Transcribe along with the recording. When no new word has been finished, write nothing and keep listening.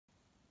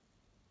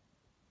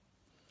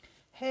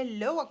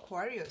Hello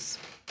Aquarius,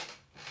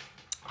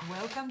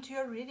 welcome to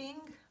your reading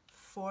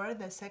for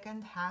the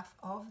second half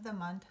of the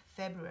month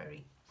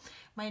February.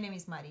 My name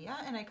is Maria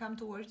and I come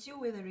towards you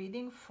with a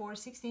reading for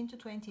 16 to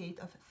 28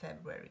 of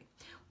February.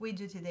 We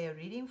do today a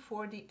reading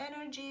for the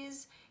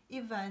energies,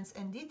 events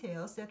and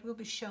details that will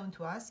be shown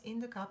to us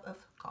in the cup of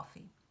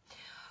coffee.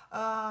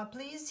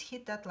 Please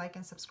hit that like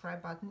and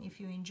subscribe button if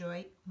you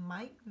enjoy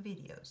my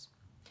videos.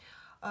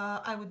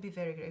 I would be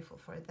very grateful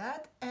for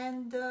that.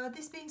 And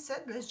this being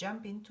said, let's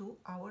jump into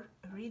our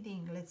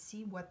reading. Let's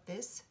see what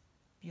this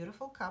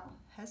beautiful cup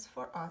has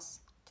for us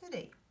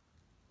today.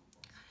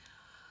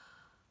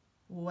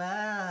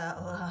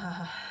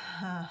 Well,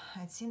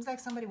 it seems like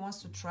somebody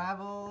wants to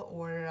travel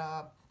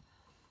or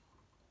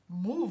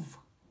move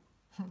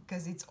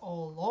because it's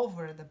all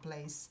over the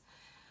place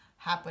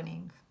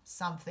happening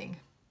something.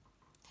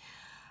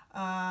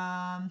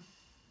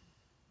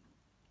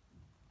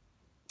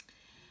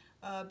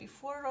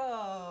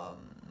 Before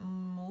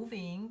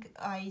moving,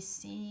 I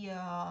see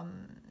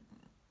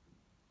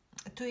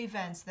two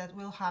events that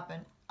will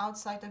happen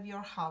outside of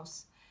your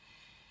house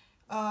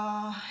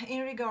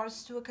in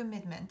regards to a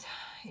commitment.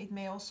 It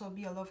may also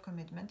be a love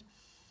commitment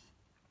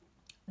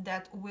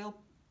that will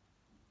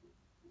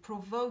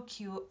provoke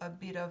you a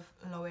bit of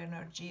low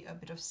energy, a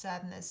bit of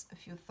sadness, a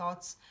few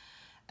thoughts,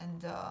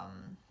 and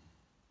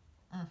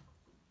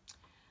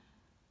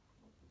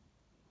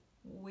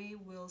we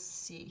will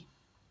see.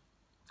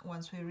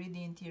 Once we read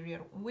the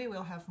interior, we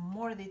will have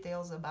more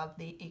details about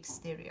the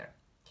exterior.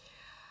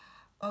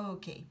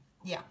 Okay,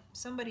 yeah,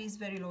 somebody is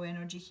very low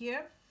energy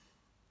here,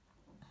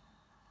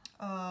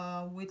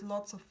 with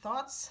lots of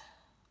thoughts.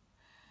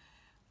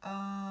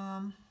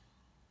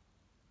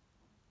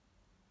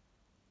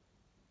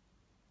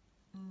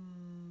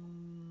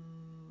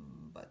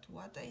 But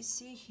what I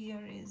see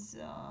here is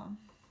a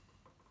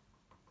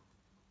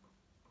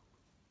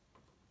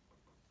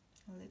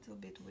little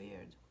bit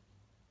weird.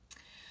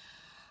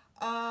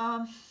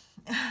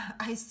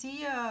 I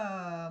see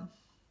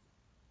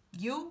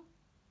you,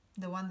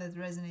 the one that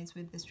resonates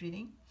with this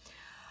reading,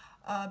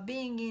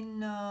 being in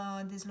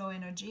this low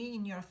energy,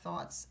 in your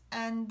thoughts,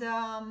 and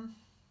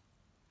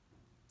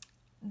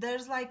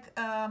there's like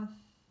a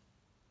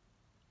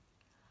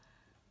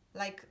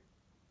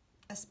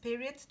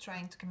spirit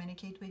trying to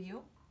communicate with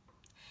you.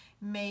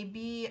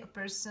 Maybe a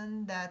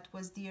person that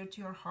was dear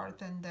to your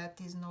heart and that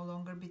is no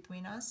longer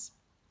between us,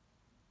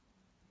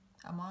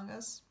 among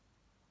us.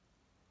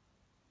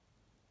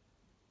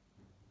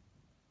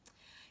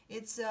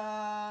 It's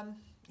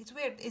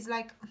weird. It's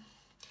like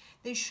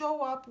they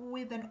show up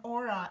with an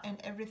aura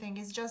and everything.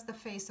 It's just the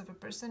face of a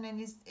person, and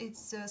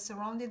it's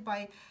surrounded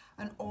by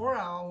an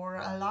aura or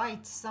a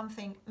light,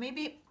 something.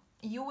 Maybe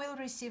you will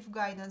receive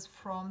guidance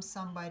from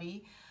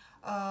somebody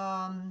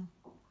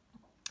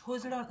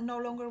who's no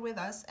longer with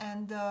us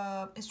and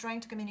is trying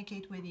to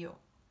communicate with you,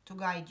 to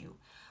guide you.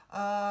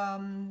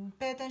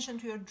 Pay attention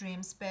to your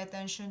dreams. Pay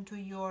attention to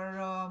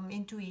your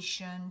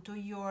intuition, to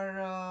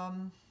your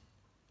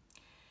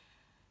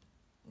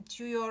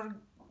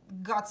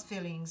gut's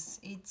feelings.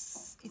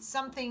 It's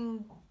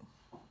something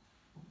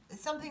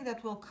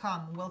that will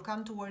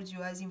come towards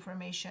you as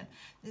information.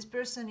 This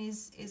person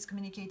is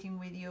communicating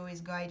with you,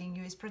 is guiding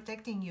you, is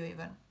protecting you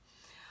even.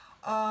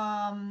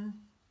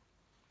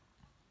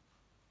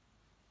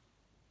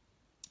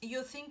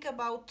 You think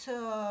about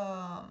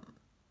a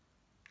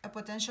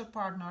potential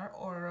partner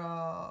or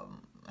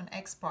an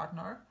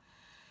ex-partner.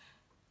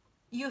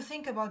 You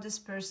think about this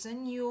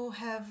person. You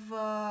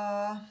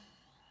have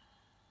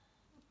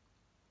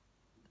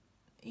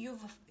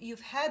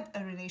you've had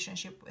a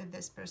relationship with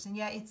this person.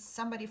 Yeah, it's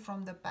somebody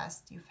from the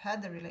past. You've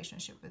had a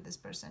relationship with this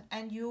person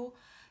and you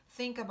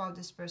think about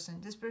this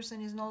person. This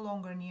person is no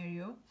longer near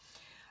you,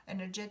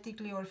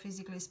 energetically or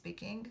physically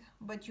speaking,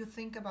 but you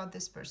think about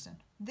this person.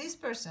 This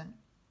person,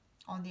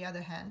 on the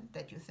other hand,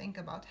 that you think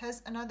about,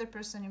 has another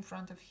person in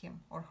front of him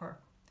or her.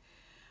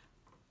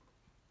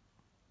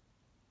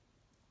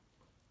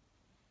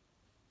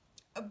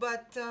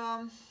 But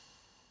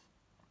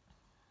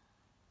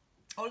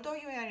although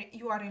you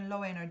are in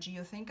low energy,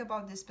 you think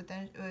about this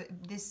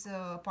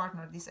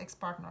partner, this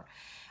ex-partner,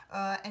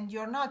 and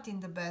you're not in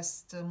the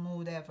best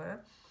mood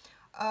ever.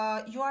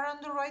 You are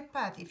on the right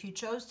path. If you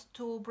chose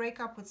to break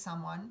up with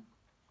someone,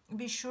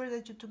 be sure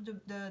that you took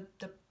the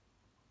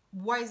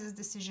wisest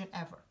decision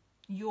ever.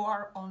 You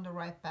are on the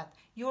right path.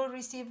 You will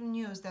receive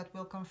news that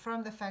will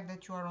confirm the fact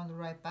that you are on the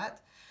right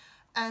path,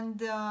 and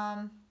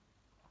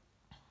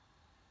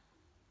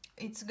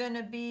it's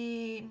gonna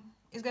be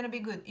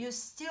good. You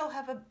still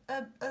have a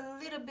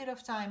little bit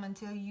of time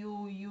until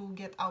you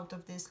get out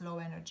of this low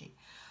energy.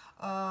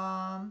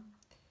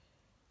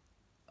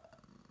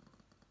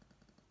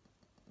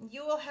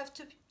 You will have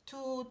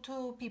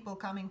two people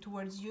coming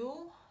towards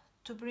you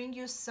to bring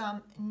you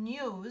some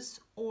news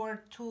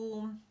or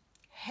to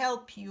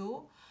help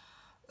you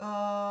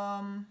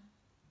to,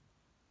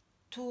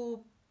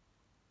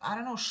 I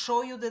don't know,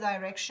 show you the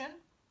direction.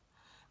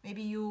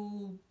 Maybe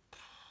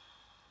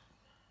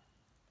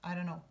I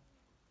don't know.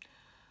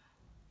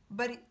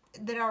 But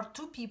there are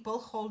two people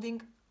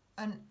holding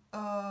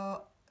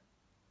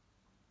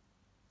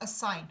a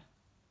sign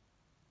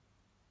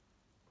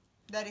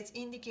that it's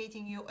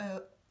indicating you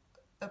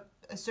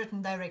a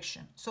certain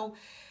direction. So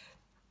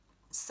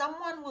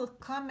someone will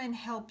come and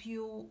help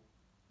you,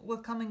 will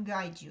come and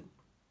guide you.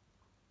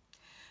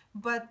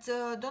 But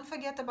don't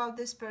forget about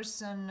this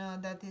person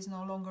that is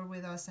no longer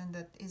with us and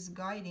that is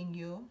guiding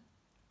you.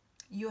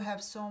 You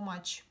have so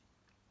much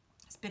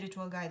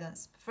spiritual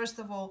guidance. First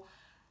of all,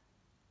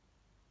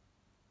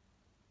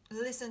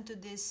 listen to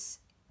this,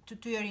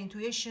 to your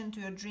intuition, to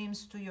your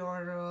dreams, to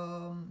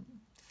your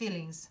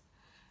feelings,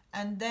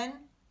 and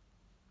then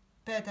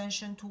pay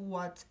attention to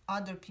what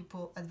other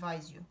people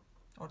advise you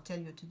or tell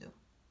you to do.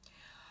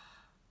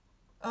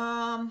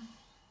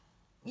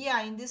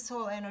 Yeah, in this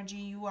whole energy,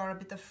 you are a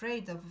bit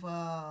afraid of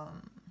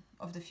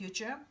the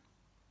future,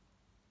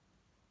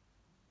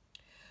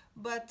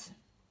 but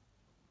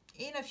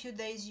in a few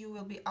days you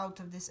will be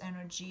out of this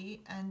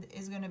energy, and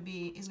it's gonna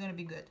be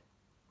good.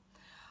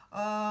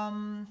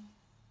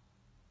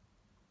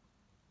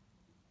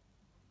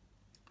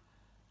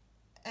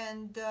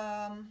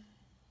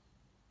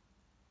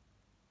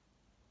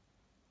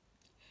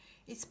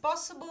 It's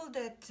possible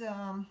that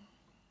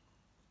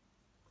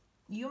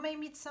you may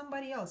meet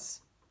somebody else,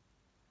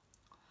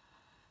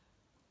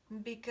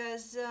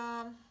 because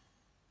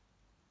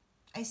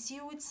I see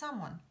you with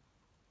someone,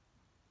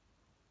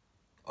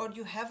 or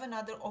you have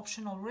another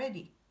option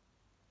already.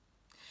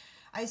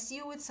 I see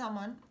you with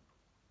someone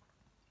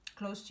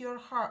close to your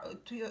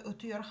heart,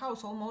 to your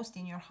house, almost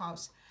in your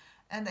house,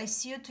 and I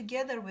see you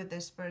together with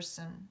this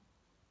person,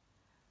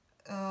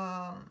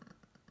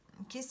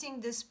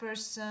 kissing this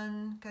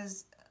person,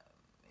 because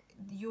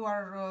you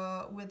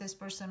are with this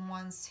person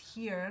once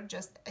here,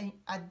 just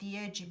at the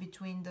edge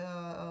between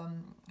the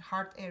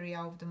heart area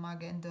of the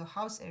mug and the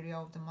house area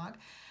of the mug,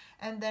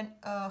 and then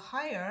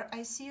higher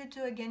I see you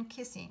two again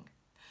kissing.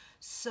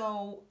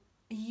 So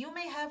you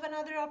may have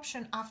another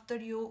option after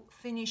you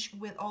finish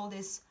with all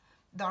this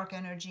dark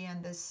energy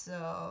and this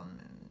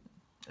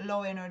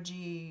low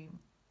energy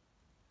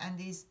and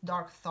these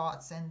dark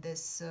thoughts and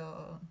this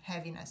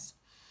heaviness.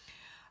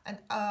 And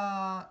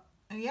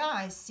yeah,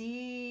 I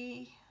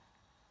see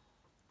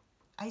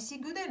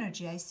good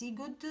energy. I see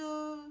good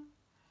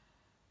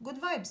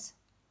vibes.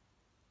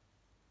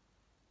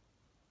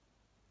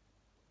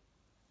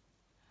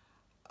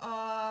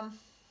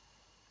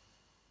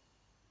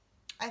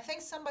 I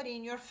think somebody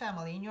in your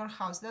family, in your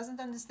house,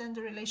 doesn't understand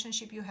the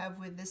relationship you have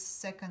with this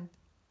second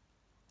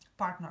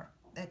partner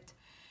that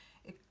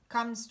it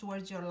comes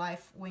towards your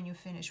life when you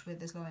finish with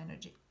this low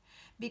energy,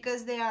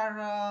 because they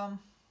are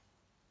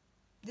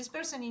this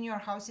person in your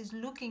house is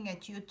looking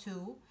at you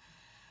too,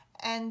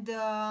 and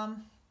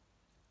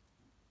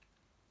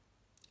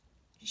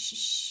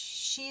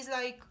she's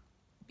like,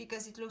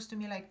 because it looks to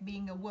me like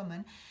being a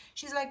woman,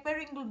 she's like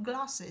wearing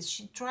glasses.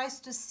 She tries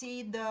to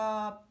see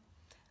the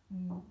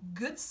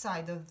good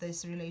side of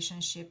this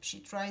relationship. She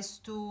tries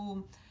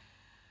to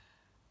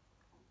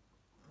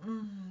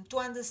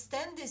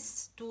understand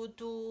this,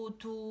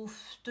 to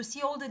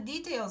see all the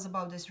details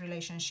about this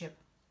relationship.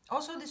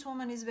 Also, this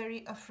woman is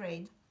very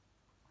afraid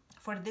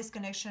for this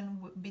connection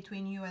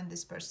between you and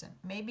this person.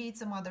 Maybe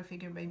it's a mother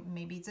figure,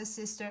 maybe it's a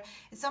sister.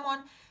 It's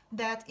someone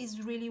that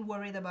is really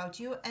worried about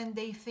you, and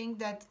they think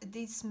that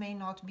this may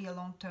not be a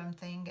long-term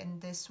thing,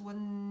 and this would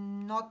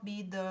not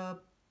be the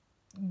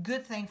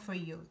good thing for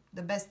you,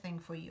 the best thing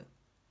for you.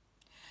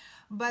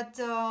 But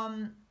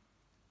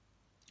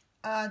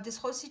this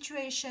whole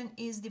situation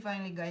is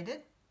divinely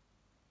guided,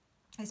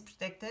 is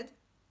protected.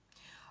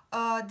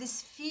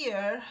 This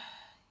fear,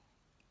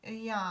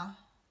 yeah,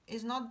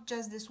 is not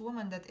just this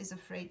woman that is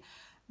afraid.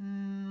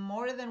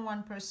 More than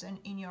one person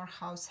in your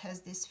house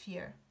has this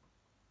fear.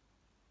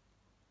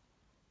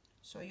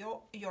 So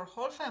your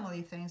whole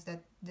family thinks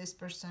that this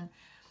person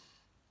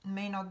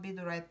may not be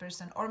the right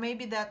person, or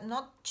maybe that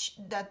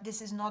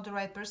this is not the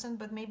right person,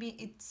 but maybe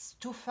it's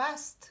too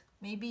fast.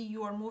 Maybe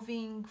you are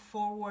moving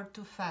forward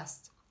too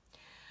fast.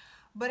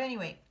 But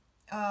anyway,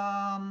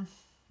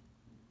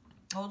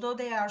 although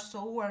they are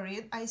so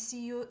worried, I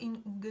see you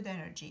in good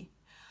energy.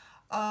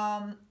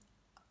 I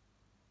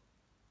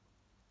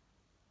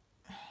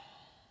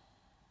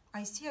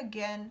see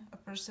again a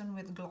person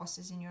with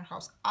glasses in your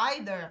house.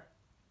 Either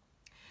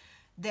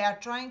they are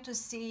trying to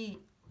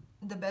see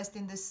the best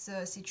in this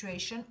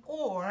situation,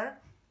 or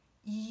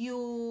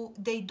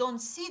they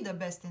don't see the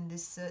best in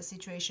this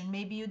situation.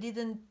 Maybe you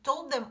didn't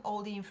told them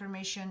all the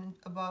information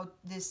about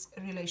this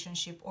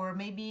relationship, or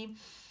maybe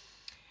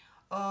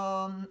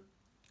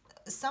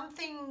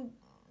something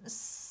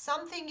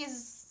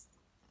is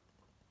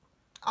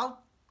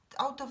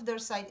out of their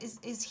sight,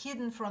 is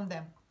hidden from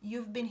them.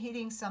 You've been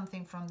hiding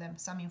something from them,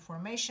 some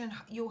information.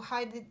 You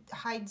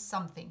hide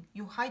something.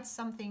 You hide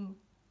something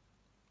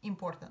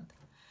important.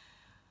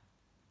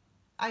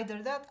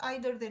 Either that,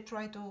 either they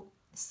try to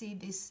see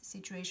this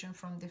situation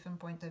from different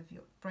points of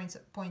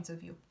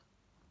view.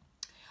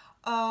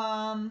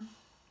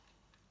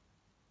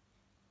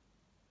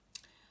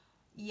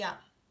 Yeah.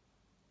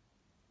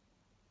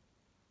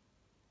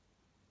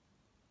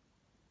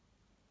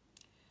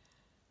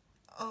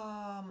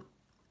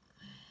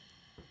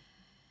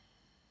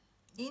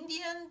 in the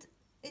end,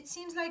 it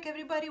seems like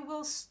everybody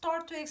will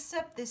start to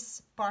accept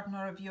this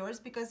partner of yours,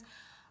 because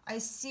I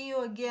see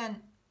you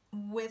again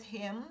with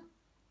him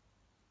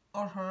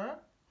or her.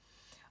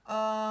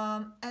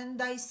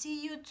 And I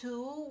see you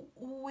too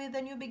with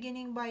a new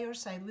beginning by your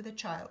side, with a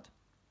child.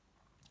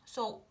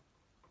 So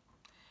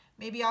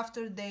maybe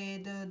after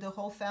the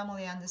whole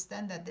family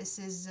understand that this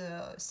is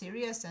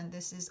serious and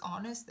this is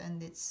honest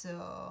and it's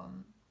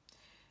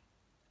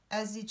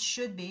as it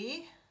should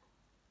be,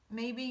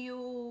 maybe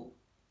you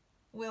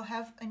will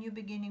have a new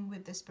beginning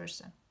with this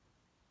person.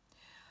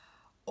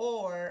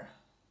 Or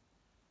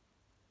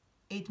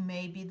it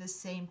may be the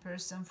same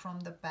person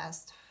from the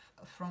past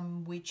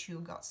from which you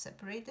got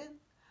separated.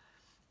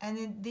 And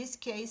in this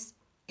case,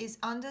 it's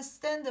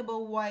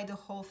understandable why the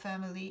whole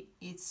family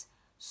is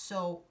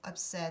so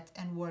upset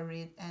and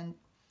worried and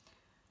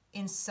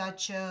in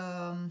such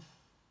a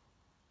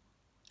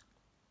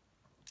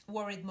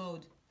worried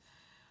mode.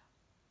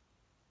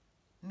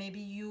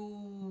 Maybe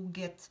you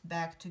get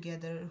back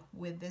together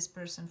with this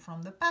person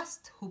from the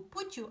past who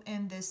put you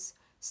in this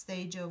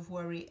stage of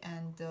worry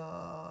and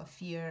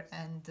fear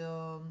and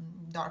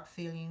dark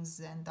feelings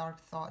and dark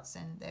thoughts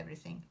and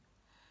everything.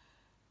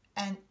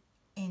 And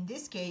in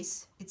this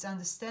case, it's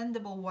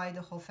understandable why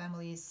the whole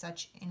family is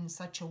in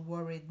such a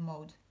worried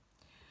mode.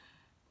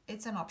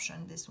 It's an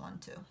option, this one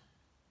too.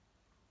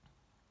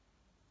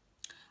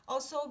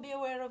 Also, be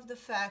aware of the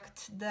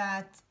fact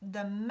that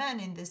the man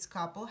in this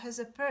couple has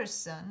a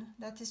person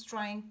that is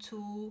trying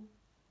to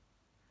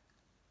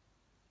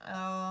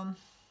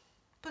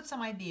put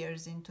some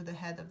ideas into the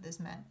head of this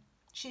man.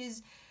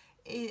 Is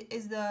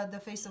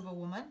the face of a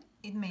woman.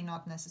 It may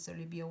not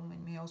necessarily be a woman,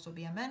 it may also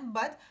be a man,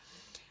 but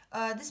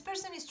this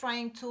person is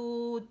trying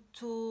to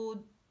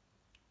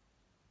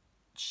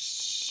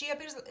she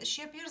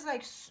appears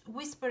like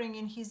whispering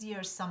in his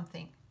ear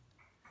something.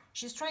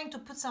 She's trying to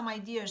put some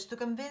ideas to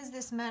convince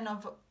this man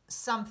of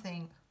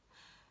something,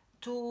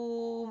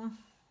 to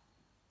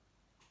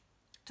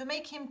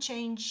make him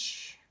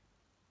change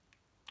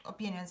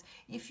opinions.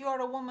 If you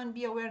are a woman,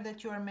 be aware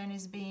that your man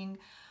is being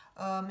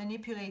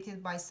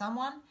manipulated by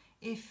someone.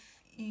 If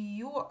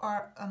you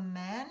are a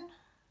man,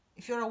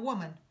 if you're a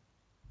woman,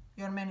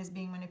 your man is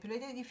being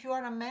manipulated. If you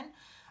are a man,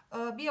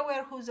 be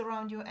aware who's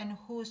around you and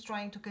who's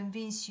trying to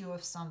convince you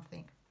of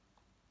something,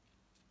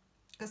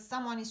 because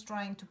someone is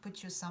trying to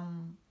put you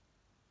some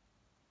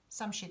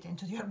shit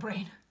into your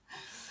brain.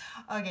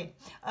 Okay.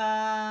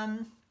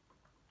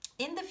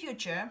 In the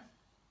future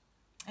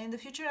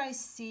I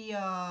see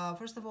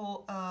first of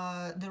all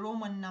the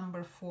Roman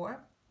number 4.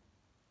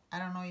 I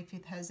don't know if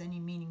it has any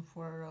meaning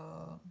for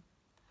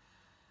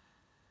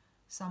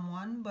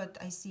someone, but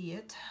I see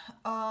it.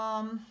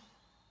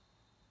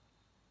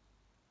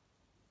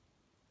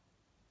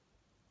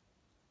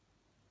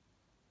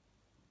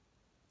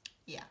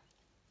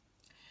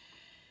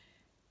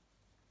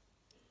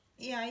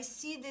 Yeah, I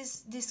see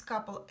this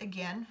couple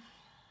again.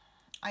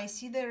 I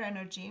see their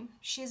energy.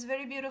 She's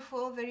very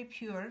beautiful, very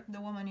pure, the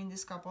woman in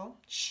this couple.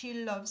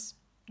 She loves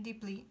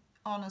deeply,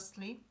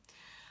 honestly.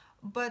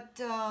 But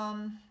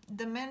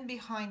the man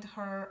behind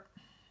her,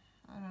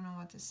 I don't know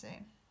what to say.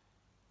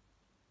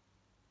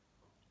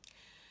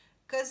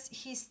 Because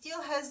he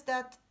still has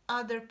that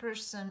other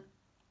person.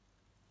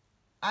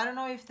 I don't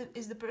know if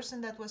is the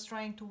person that was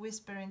trying to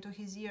whisper into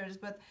his ears,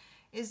 but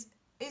is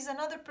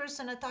another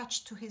person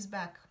attached to his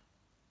back.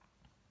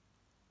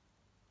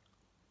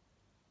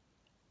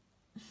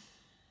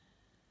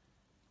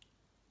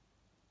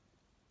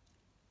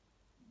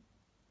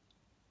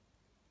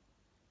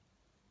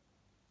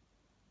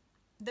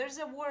 There's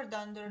a word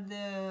under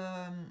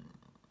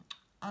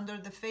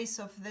the face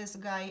of this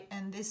guy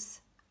and this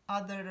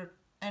other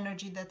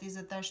energy that is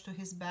attached to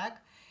his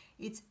back.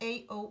 It's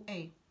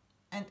AOA,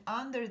 and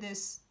under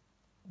this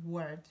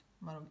word,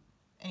 well,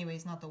 anyway,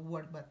 it's not a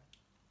word, but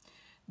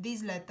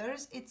these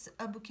letters, it's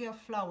a bouquet of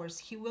flowers.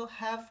 He will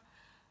have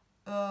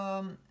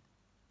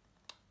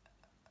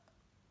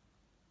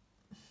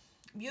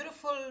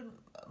beautiful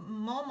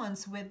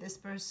moments with this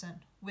person,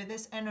 with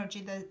this energy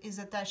that is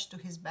attached to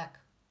his back.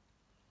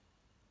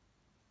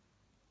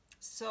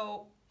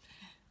 So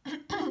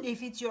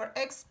if it's your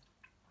ex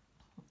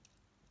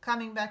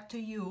coming back to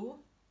you,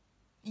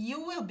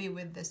 you will be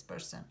with this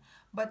person,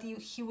 but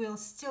he will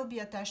still be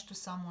attached to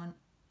someone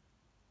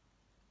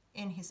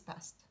in his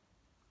past,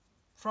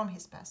 from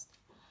his past,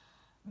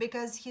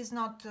 because he's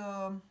not,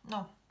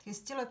 no, he's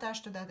still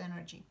attached to that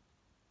energy.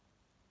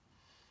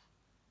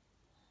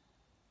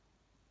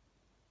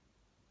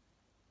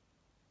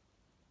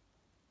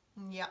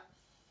 Yeah.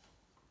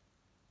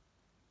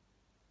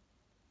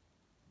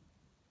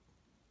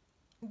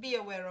 Be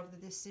aware of the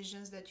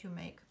decisions that you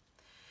make.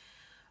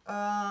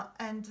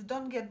 And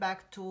don't get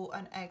back to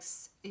an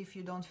ex if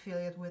you don't feel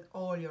it with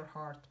all your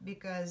heart,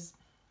 because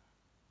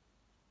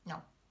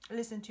no,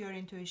 listen to your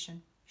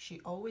intuition.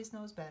 She always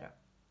knows better.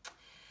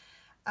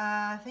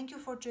 Thank you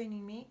for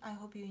joining me. I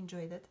hope you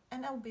enjoyed it,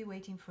 and I'll be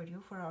waiting for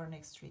you for our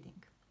next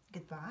reading.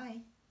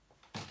 Goodbye.